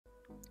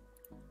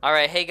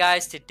Alright, hey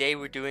guys, today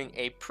we're doing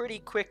a pretty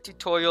quick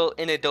tutorial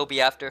in Adobe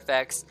After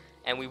Effects,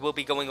 and we will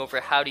be going over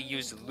how to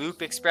use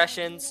loop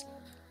expressions.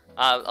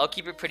 I'll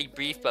keep it pretty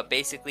brief, but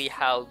basically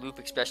how loop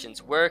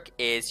expressions work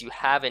is you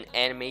have an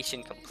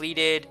animation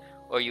completed,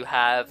 or you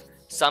have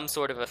some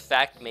sort of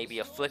effect, maybe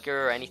a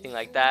flicker or anything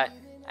like that,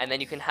 and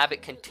then you can have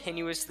it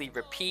continuously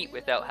repeat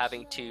without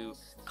having to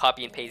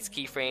copy and paste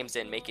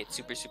keyframes and make it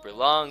super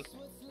long.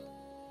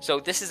 So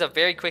this is a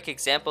very quick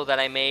example that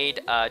I made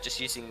just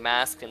using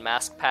masks and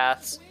mask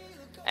paths,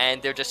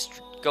 and they're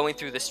just going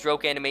through the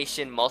stroke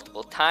animation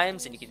multiple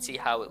times, and you can see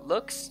how it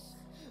looks.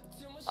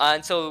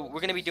 And so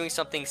we're going to be doing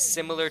something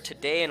similar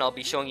today, and I'll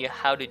be showing you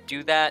how to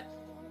do that.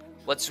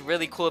 What's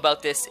really cool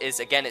about this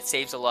is, again, it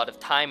saves a lot of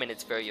time and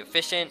it's very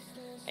efficient,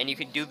 and you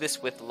can do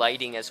this with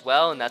lighting as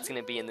well, and that's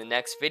going to be in the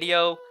next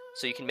video.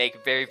 So you can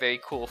make very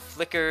cool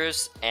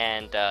flickers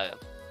and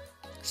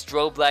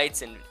strobe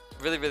lights and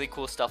really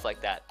cool stuff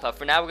like that. But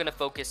for now we're going to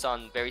focus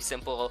on very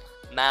simple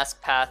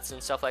mask paths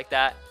and stuff like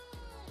that.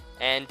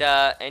 And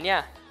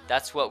yeah,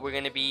 that's what we're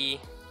going to be.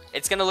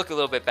 It's going to look a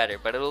little bit better,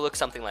 but it'll look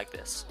something like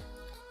this.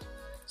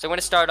 So I'm going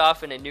to start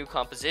off in a new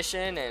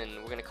composition, and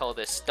we're going to call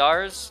this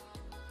stars.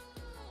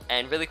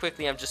 And really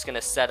quickly I'm just going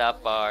to set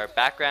up our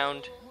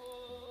background.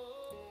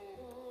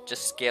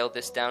 Just scale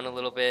this down a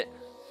little bit.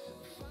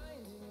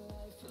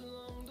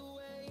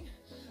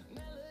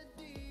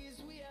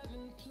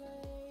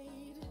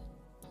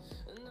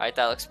 Alright,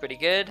 that looks pretty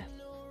good.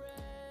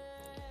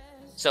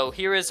 So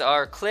here is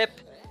our clip,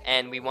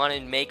 and we want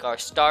to make our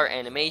star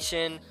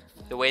animation.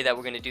 The way that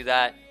we're going to do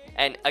that,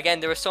 and again,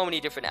 there are so many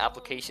different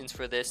applications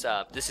for this.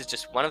 This is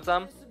just one of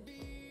them.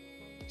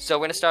 So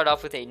we're going to start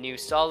off with a new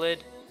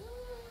solid,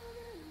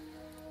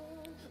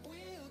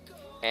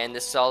 and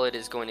this solid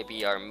is going to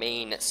be our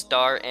main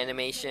star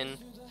animation.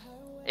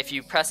 If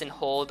you press and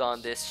hold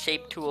on this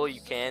shape tool,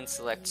 you can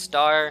select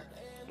star,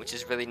 which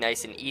is really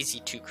nice and easy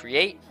to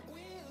create.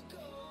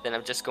 Then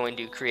I'm just going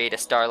to create a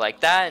star like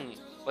that, and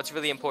what's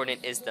really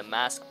important is the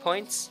mask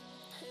points.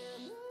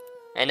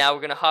 And now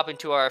we're going to hop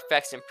into our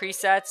effects and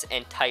presets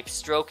and type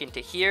stroke into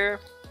here.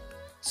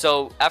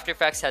 So After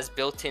Effects has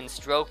built-in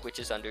stroke, which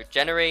is under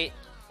generate,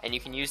 and you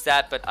can use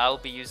that, but I'll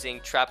be using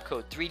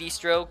Trapcode 3D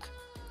stroke,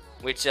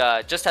 which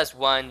just has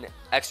one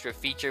extra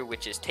feature,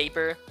 which is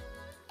taper.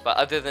 But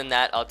other than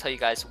that, I'll tell you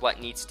guys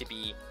what needs to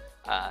be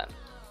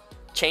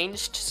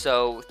changed.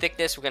 So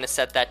thickness, we're going to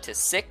set that to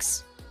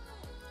 6.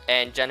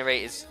 And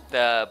generate is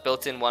the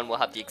built-in one, will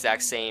have the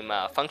exact same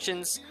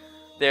functions.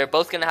 They're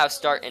both going to have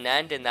start and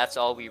end, and that's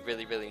all we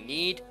really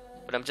need.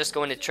 But I'm just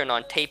going to turn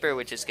on taper,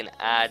 which is going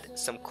to add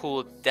some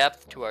cool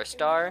depth to our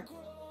star.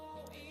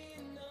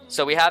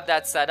 So we have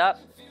that set up.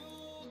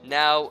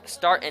 Now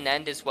start and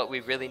end is what we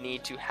really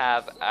need to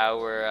have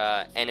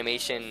our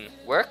animation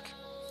work.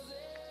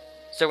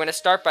 So we're going to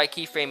start by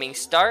keyframing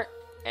start,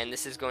 and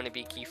this is going to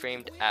be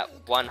keyframed at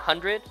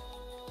 100.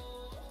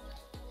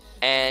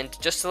 And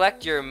just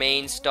select your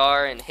main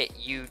star and hit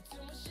U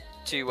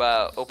to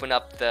open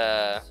up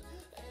the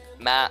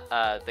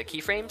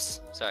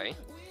keyframes. Sorry.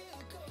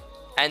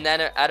 And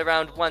then at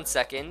around 1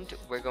 second,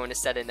 we're going to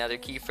set another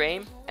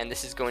keyframe, and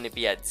this is going to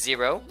be at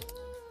 0.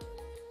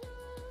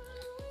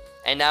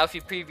 And now if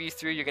you preview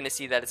through, you're going to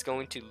see that it's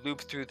going to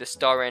loop through the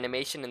star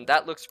animation, and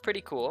that looks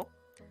pretty cool.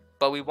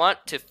 But we want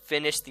to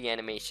finish the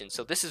animation,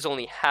 so this is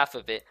only half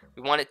of it.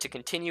 We want it to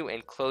continue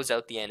and close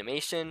out the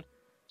animation.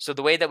 So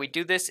the way that we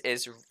do this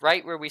is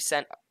right where we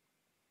set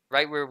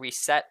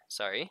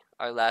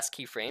our last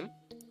keyframe,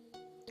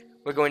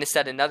 we're going to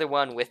set another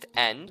one with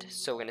end.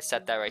 So we're going to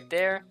set that right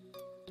there.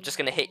 I'm just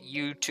going to hit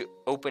U to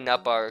open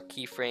up our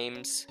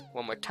keyframes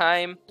one more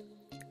time.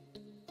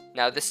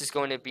 Now this is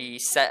going to be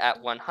set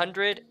at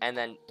 100, and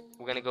then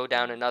we're going to go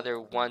down another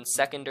 1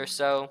 second or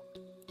so.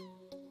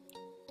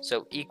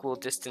 So equal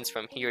distance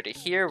from here to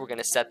here, we're going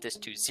to set this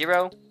to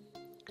 0.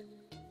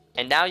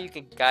 And now you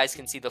guys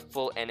can see the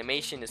full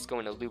animation is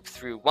going to loop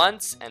through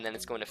once, and then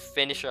it's going to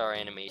finish our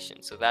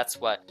animation. So that's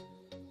what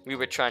we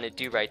were trying to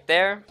do right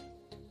there.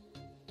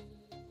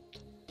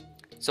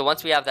 So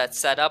once we have that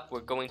set up, we're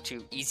going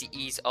to easy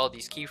ease all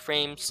these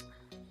keyframes.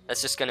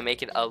 That's just going to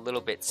make it a little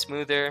bit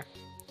smoother.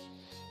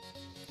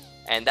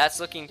 And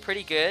that's looking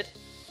pretty good.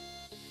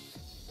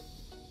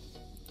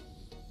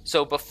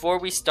 So before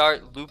we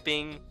start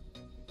looping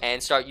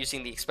and start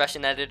using the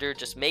expression editor,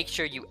 just make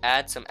sure you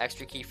add some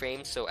extra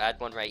keyframes. So add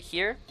one right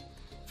here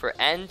for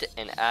end,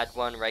 and add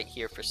one right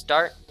here for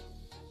start.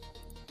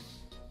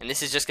 And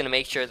this is just going to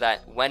make sure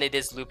that when it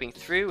is looping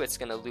through, it's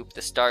going to loop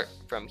the start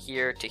from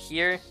here to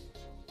here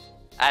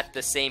at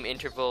the same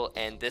interval,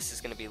 and this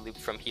is going to be looped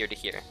from here to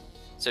here.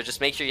 So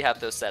just make sure you have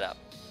those set up.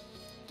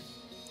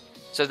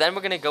 So then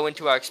we're going to go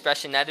into our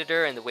expression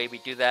editor, and the way we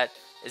do that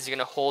is you're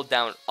going to hold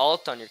down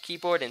Alt on your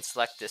keyboard and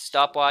select this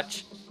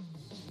stopwatch.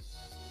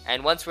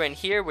 And once we're in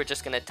here, we're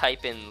just going to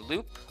type in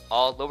loop,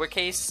 all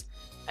lowercase,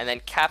 and then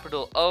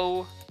capital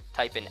O,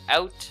 type in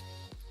out.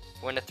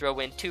 We're going to throw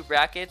in 2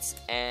 brackets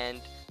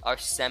and our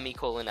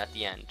semicolon at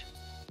the end.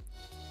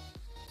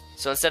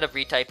 So instead of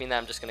retyping that,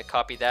 I'm just going to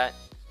copy that.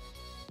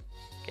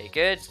 Okay,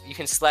 good. You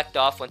can select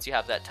off once you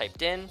have that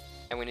typed in.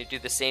 And we're going to do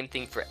the same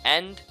thing for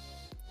end.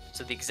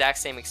 So the exact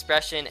same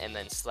expression and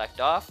then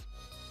select off.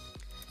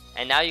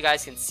 And now you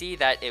guys can see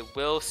that it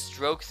will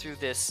stroke through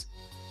this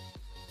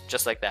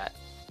just like that.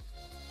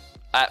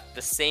 At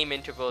the same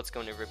interval, it's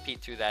going to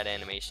repeat through that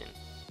animation.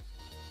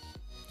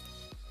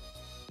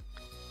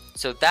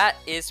 So that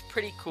is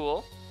pretty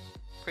cool.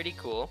 Pretty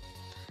cool.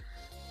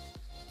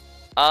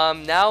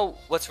 Now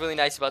what's really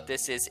nice about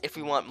this is if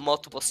we want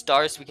multiple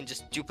stars, we can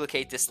just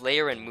duplicate this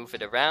layer and move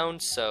it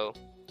around. So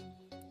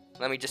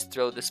let me just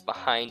throw this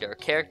behind our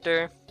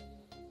character.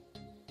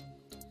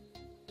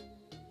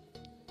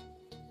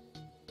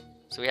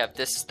 So we have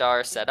this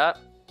star set up.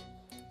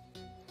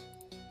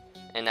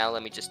 And now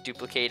let me just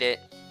duplicate it.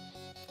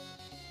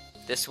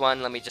 This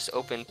one, let me just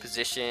open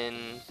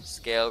position,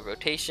 scale,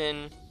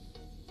 rotation.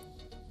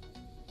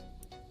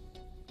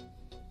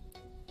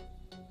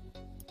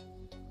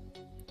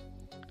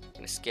 I'm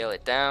going to scale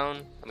it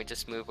down. Let me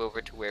just move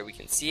over to where we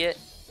can see it.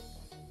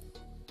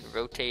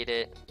 Rotate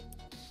it.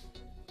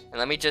 And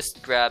let me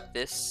just grab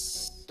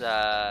this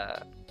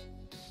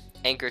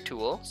anchor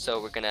tool. So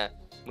we're going to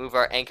move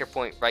our anchor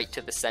point right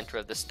to the center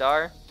of the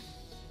star,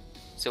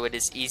 so it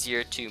is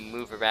easier to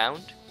move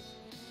around.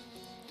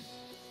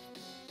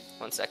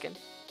 1 second.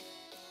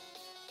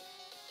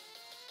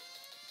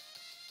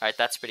 Alright,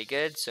 that's pretty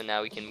good. So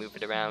now we can move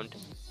it around.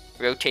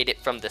 Rotate it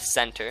from the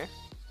center.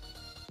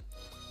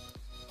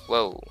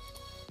 Whoa.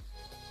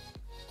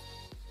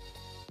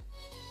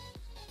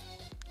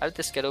 How did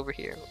this get over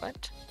here?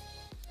 What?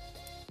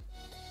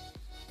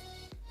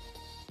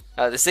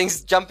 Oh, this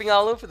thing's jumping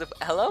all over the...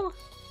 Hello?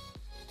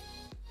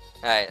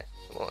 Alright,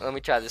 well, let me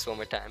try this one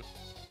more time.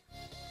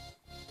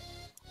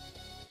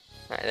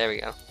 Alright, there we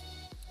go.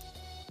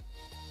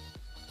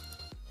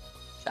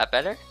 Is that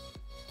better?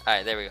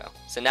 Alright, there we go.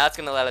 So now it's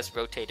going to let us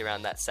rotate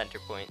around that center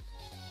point.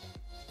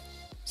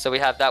 So we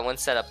have that one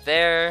set up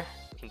there.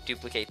 We can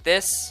duplicate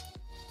this.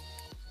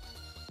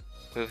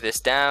 Move this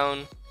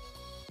down.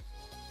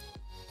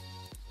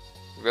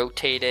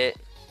 Rotate it.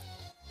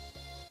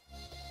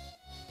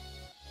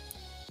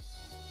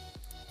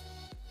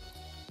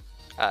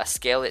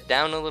 Scale it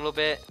down a little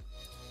bit.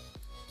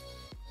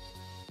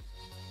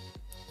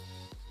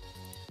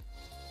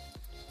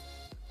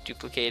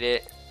 Duplicate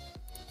it.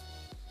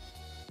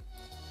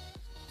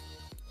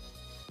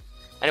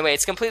 Anyway,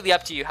 it's completely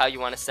up to you how you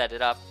want to set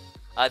it up.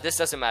 This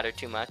doesn't matter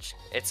too much.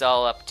 It's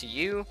all up to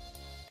you.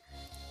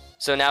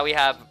 So now we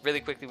have, really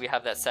quickly, we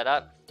have that set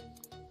up.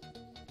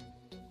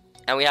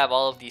 And we have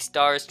all of these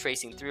stars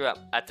tracing through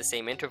at the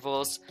same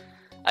intervals.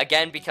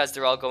 Again, because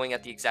they're all going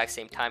at the exact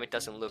same time, it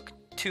doesn't look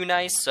too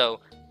nice. So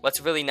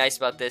what's really nice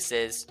about this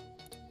is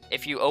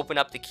if you open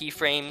up the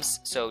keyframes,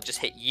 so just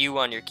hit U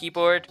on your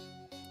keyboard,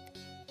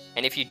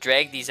 and if you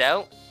drag these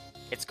out,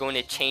 it's going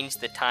to change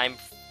the time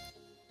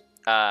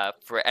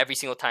for every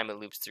single time it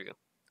loops through.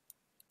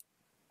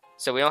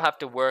 So we don't have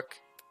to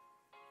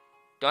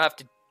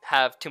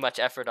have too much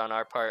effort on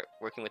our part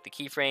working with the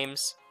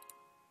keyframes.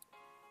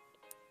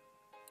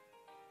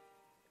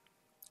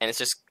 And it's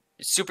just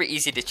super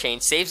easy to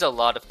change, saves a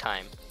lot of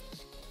time.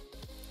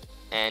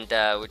 And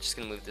we're just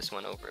going to move this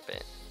one over a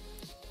bit.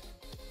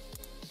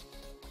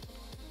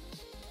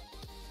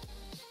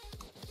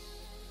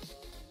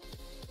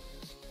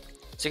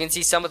 So you can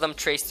see some of them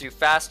trace through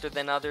faster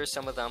than others,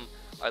 some of them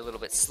are a little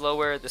bit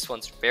slower. This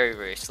one's very,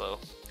 very slow.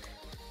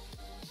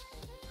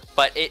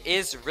 But it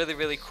is really,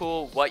 really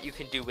cool what you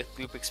can do with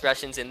loop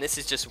expressions, and this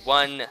is just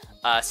one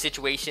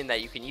situation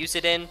that you can use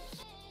it in.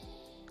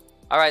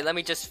 Alright, let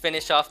me just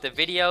finish off the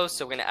video.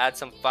 So we're going to add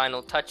some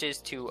final touches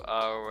to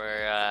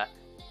our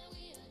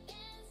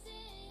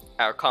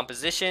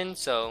composition.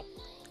 So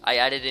I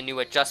added a new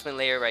adjustment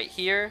layer right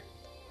here,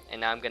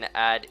 and now I'm going to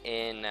add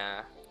in,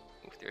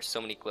 there's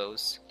so many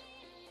glows.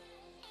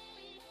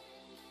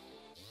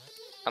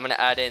 I'm going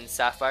to add in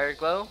Sapphire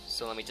Glow,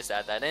 so let me just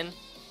add that in.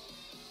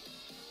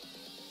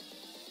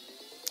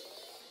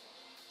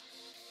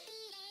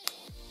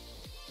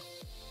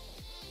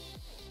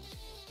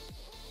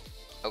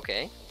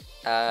 Okay.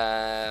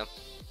 I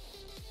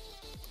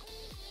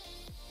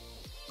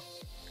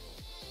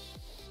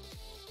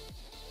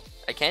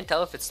can't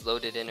tell if it's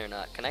loaded in or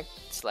not. Can I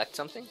select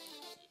something?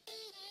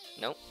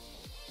 Nope.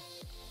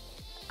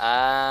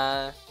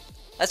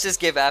 Let's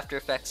just give After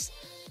Effects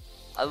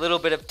a little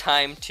bit of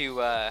time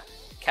to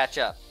catch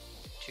up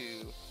to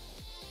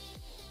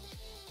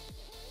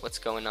what's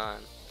going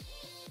on.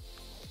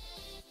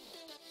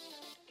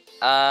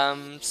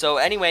 So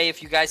anyway,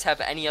 if you guys have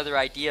any other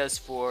ideas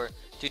for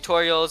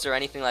tutorials or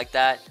anything like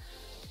that,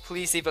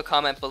 please leave a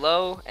comment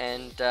below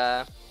and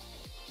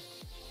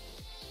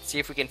see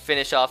if we can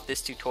finish off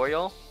this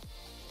tutorial.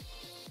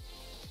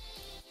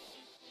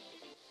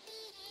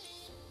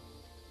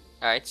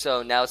 Alright,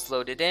 so now it's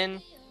loaded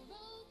in.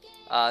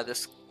 We're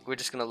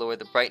just going to lower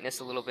the brightness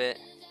a little bit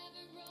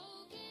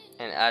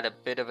and add a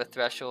bit of a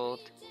threshold.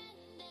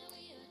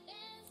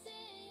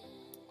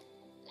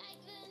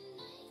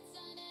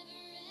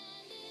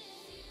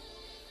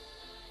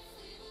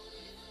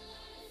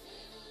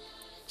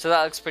 So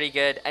that looks pretty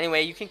good.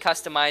 Anyway, you can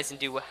customize and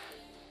do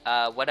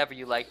whatever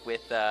you like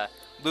with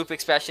loop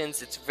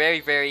expressions. It's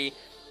very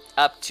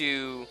up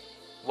to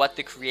what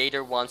the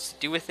creator wants to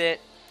do with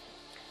it.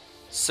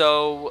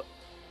 So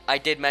I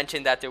did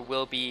mention that there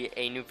will be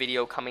a new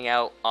video coming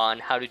out on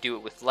how to do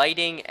it with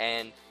lighting,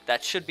 and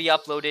that should be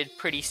uploaded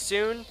pretty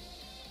soon.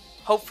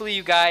 Hopefully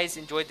you guys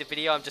enjoyed the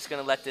video. I'm just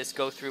going to let this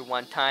go through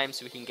one time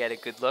so we can get a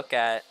good look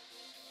at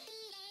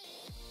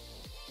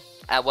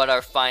what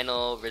our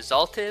final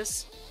result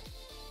is.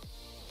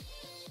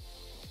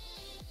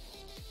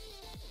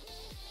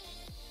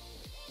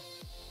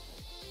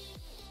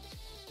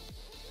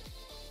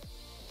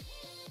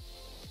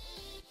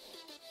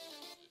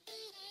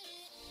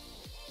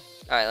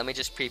 Alright, let me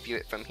just preview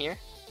it from here.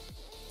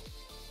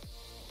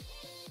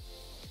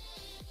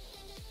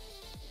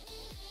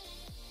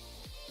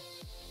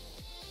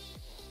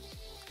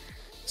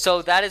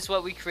 So that is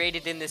what we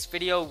created in this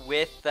video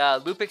with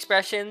loop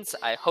expressions.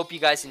 I hope you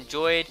guys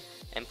enjoyed,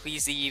 and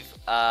please leave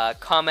a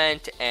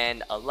comment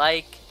and a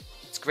like.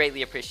 It's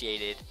greatly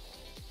appreciated.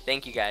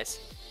 Thank you guys.